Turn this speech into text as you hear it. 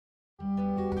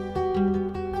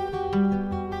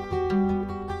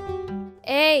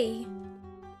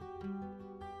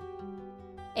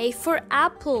A for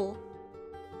apple.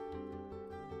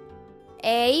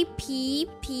 Apple,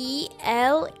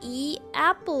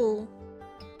 apple.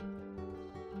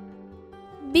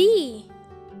 B.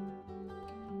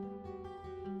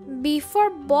 B for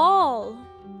ball.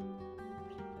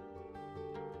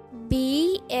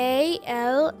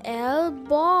 Ball,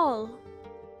 ball.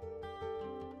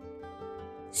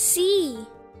 C.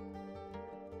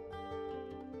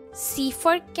 C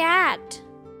for cat.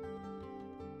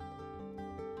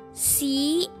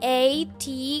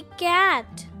 Cat,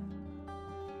 cat.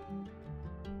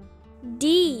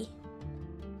 D.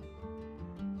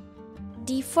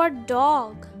 D for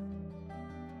dog.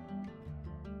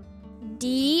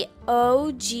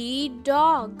 Dog,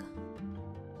 dog.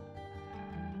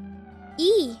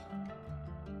 E.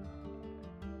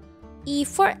 E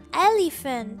for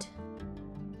elephant.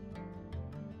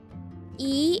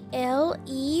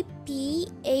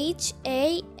 Elephant,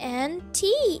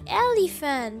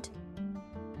 elephant.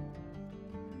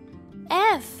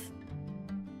 F.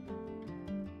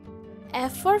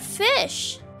 F for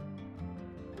fish.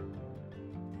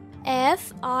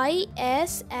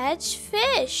 Fish,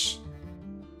 fish.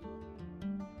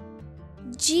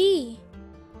 G.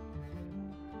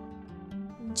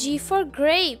 G for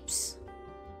grapes.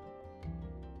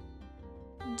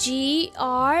 Grapes,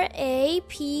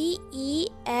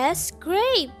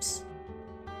 grapes.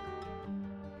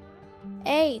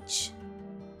 H.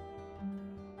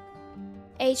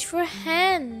 H for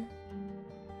hen.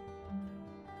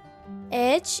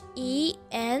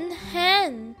 Hen,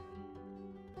 hen.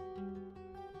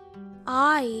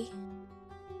 I.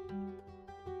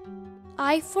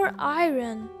 I for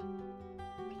iron.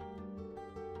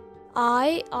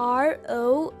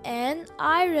 Iron,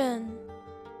 iron.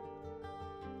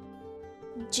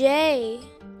 J.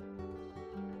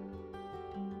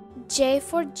 J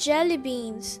for jelly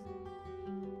beans.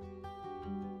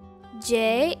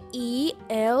 Jelly,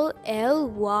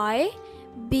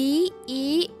 beans,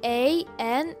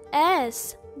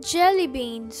 jelly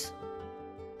beans.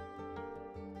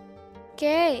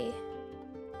 K.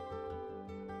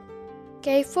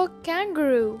 K for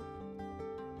kangaroo.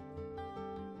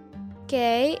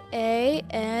 Kangaroo,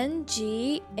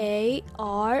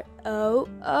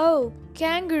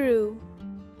 kangaroo.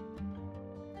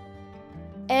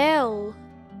 L.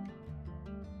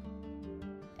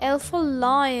 L for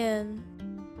lion.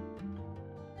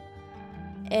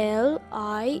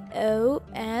 Lion,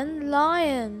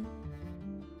 lion.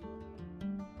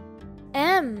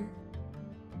 M.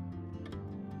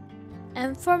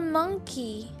 M for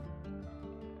monkey.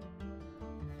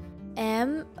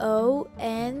 Monkey,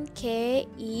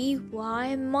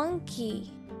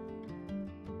 monkey.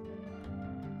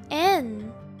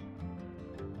 N.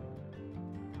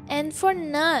 N for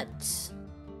nuts.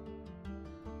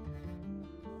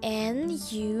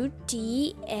 Nuts,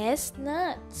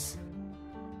 nuts.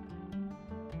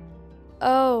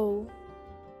 O.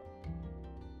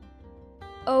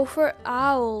 O for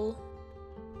owl.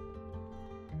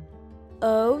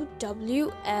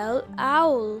 Owl,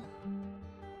 owl.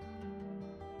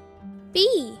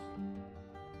 P.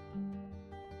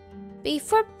 P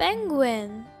for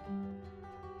penguin.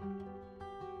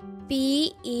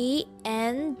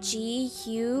 Penguin,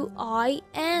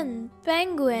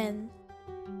 penguin.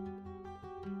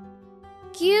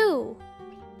 Q.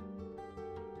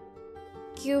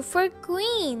 Q for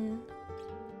queen.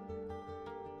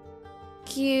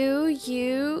 Queen,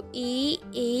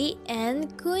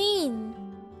 queen.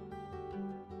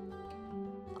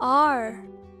 R.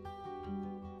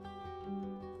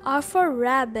 R for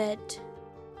rabbit.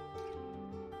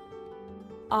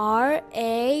 Rabbit,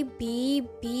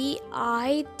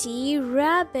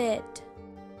 rabbit.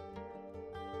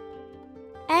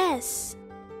 S.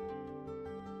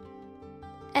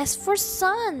 S for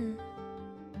sun.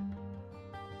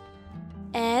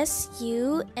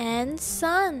 Sun,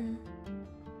 sun.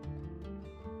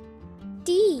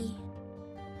 T.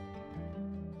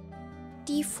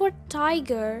 T for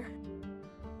tiger.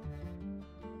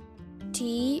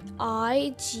 Tiger,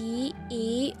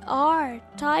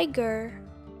 tiger.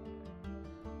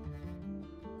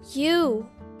 U.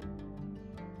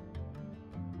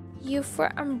 U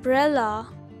for umbrella.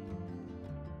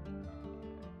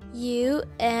 Umbrella,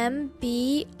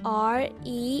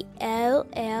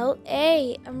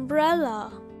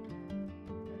 umbrella.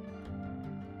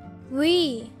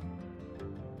 V.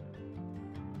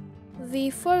 V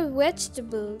for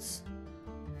vegetables.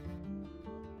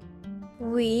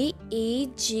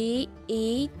 Vegetables,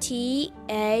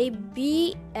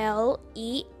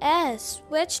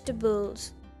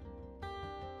 vegetables.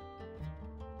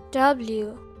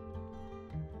 W.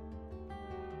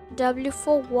 W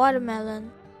for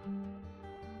watermelon.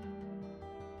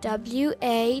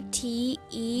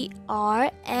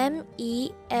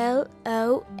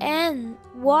 watermelon,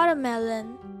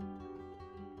 watermelon.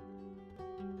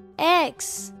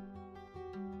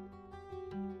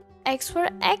 X for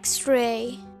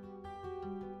X-ray,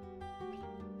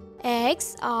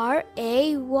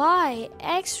 X-R-A-Y,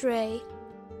 X-ray.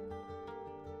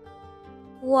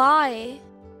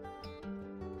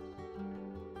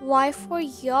 Y for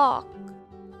York,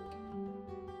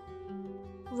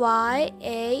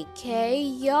 Y-A-K,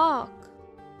 York.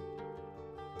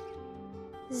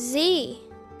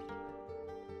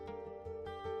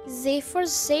 Z for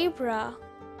zebra,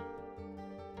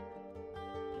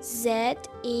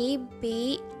 Z-E-B-R-A,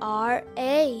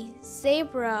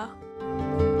 zebra.